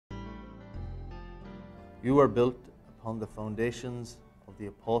You are built upon the foundations of the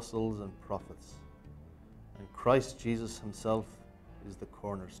apostles and prophets, and Christ Jesus himself is the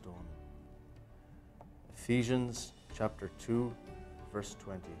cornerstone. Ephesians chapter 2, verse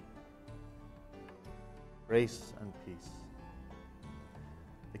 20. Grace and peace.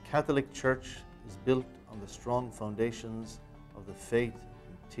 The Catholic Church is built on the strong foundations of the faith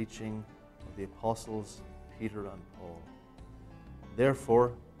and teaching of the apostles Peter and Paul.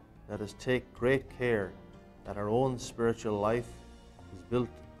 Therefore, let us take great care that our own spiritual life is built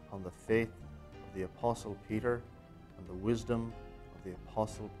upon the faith of the Apostle Peter and the wisdom of the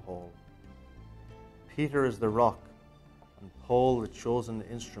Apostle Paul. Peter is the rock and Paul the chosen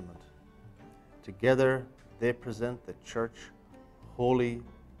instrument. Together they present the church holy,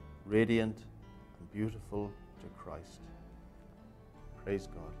 radiant, and beautiful to Christ. Praise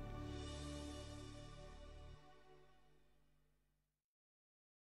God.